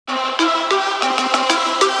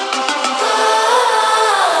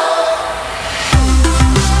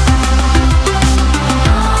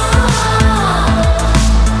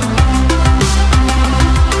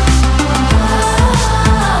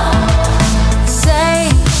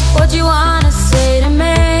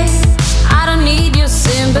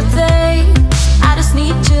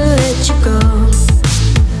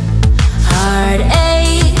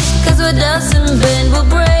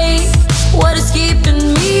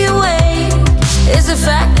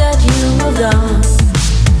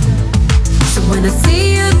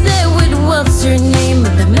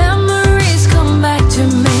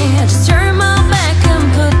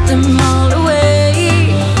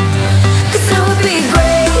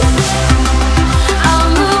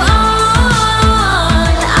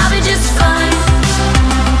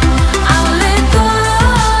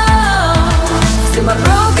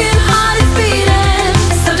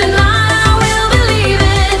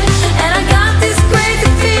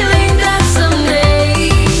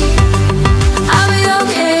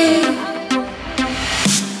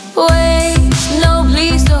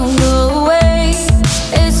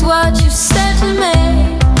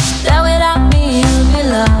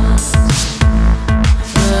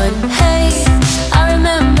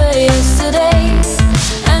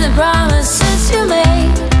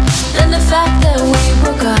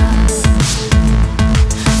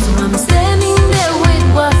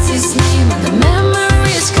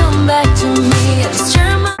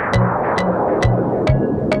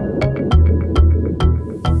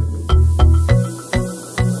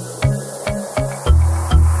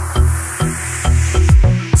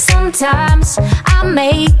Sometimes I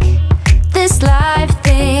make this life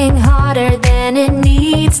thing harder than it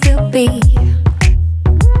needs to be.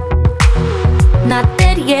 Not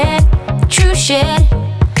dead yet, true shit.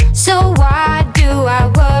 So why do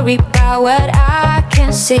I worry about what I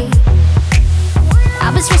can't see?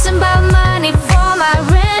 I was stressing about money for my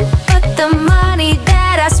rent, but the money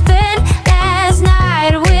that I spent last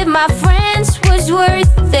night with my friends was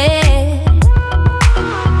worth it.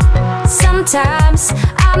 Sometimes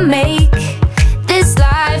I make this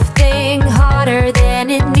life thing harder than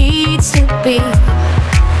it needs to be.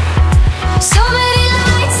 So many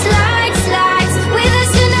lights, lights, lights with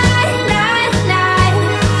us tonight, night, night.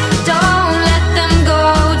 Don't let them go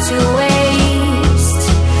to waste.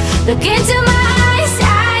 Look into my eyes,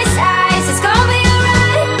 eyes, eyes. It's gonna be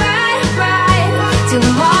alright, right, right.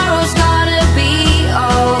 Tomorrow's gonna be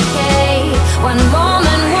okay. One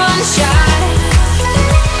moment, one shot.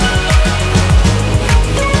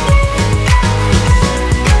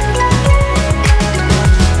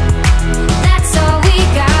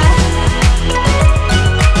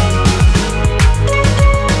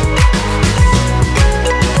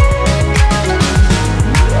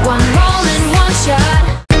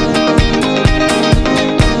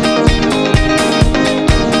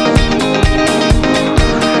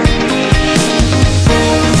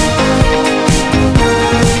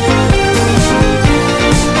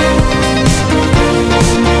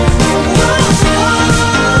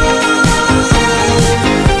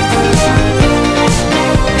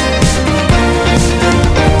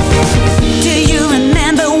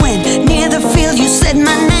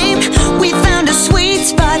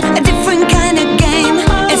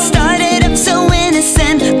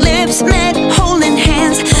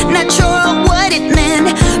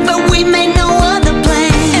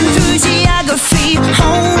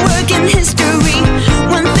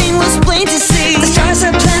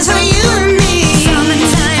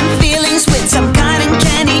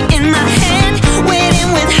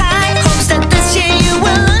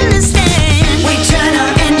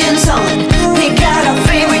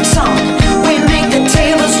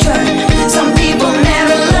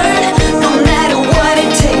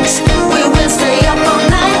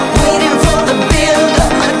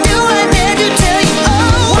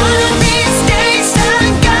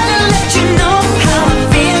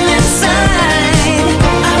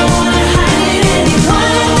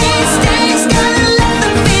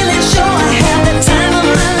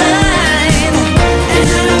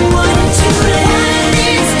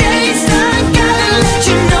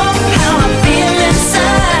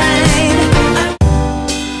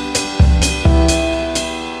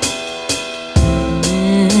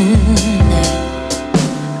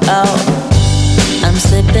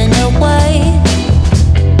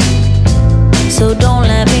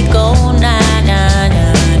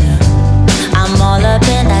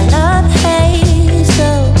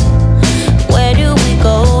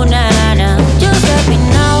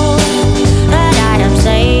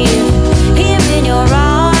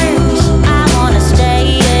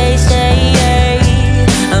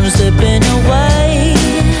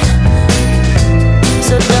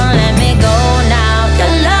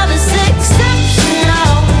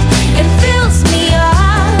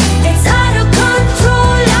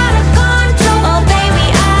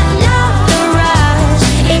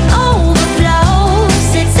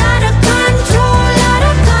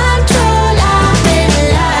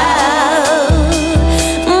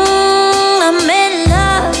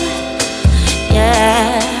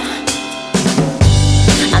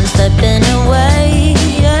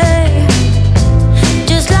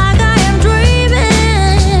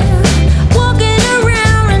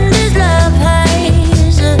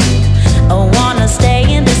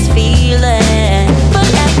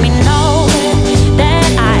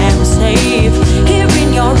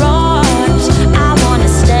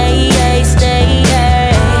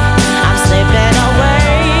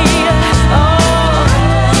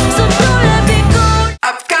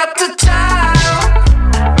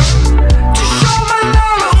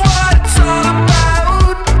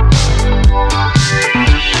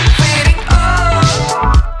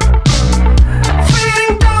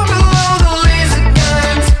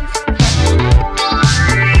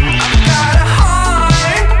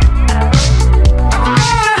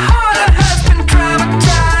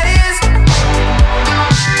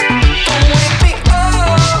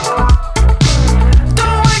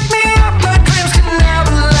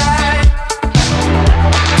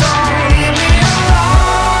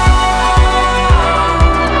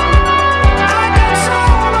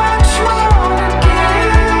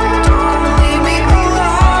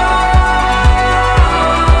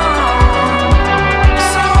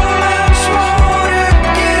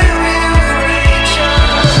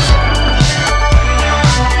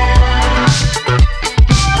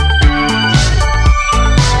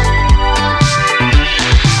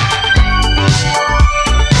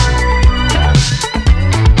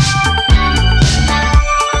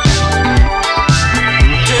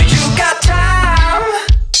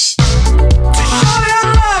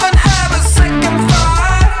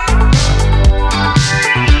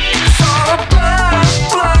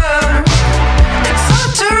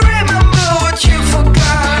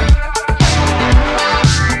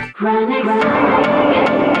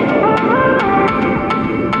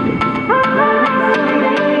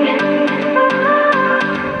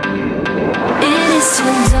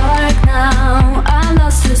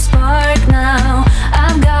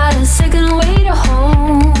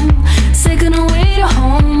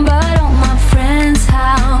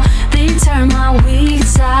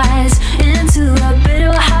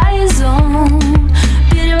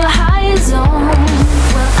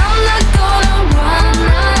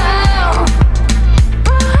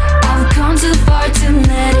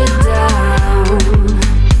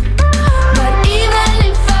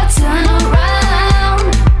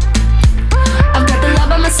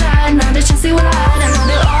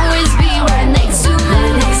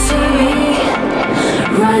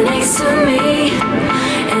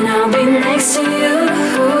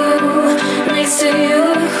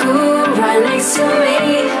 next to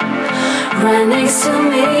me, right next to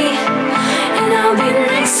me, and I'll be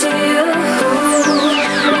next to you,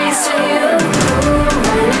 next to you.